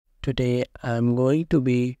Today I'm going to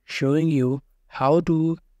be showing you how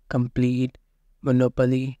to complete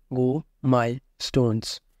Monopoly Go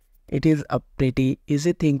milestones. It is a pretty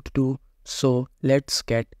easy thing to do, so let's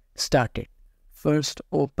get started. First,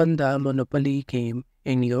 open the Monopoly game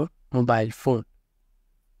in your mobile phone.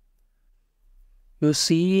 You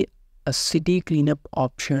see a city cleanup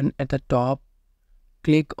option at the top.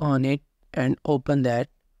 Click on it and open that.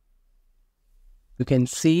 You can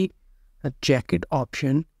see a jacket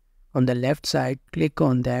option on the left side. Click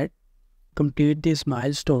on that. Complete these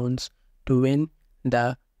milestones to win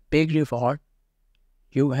the big reward.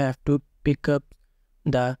 You have to pick up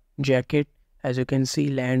the jacket. As you can see,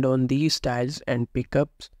 land on these tiles and pick up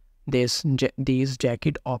these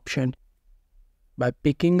jacket option. By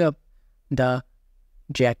picking up the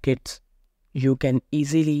jackets, you can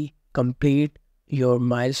easily complete your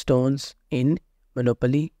milestones in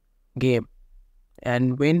Monopoly game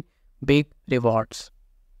and win big rewards.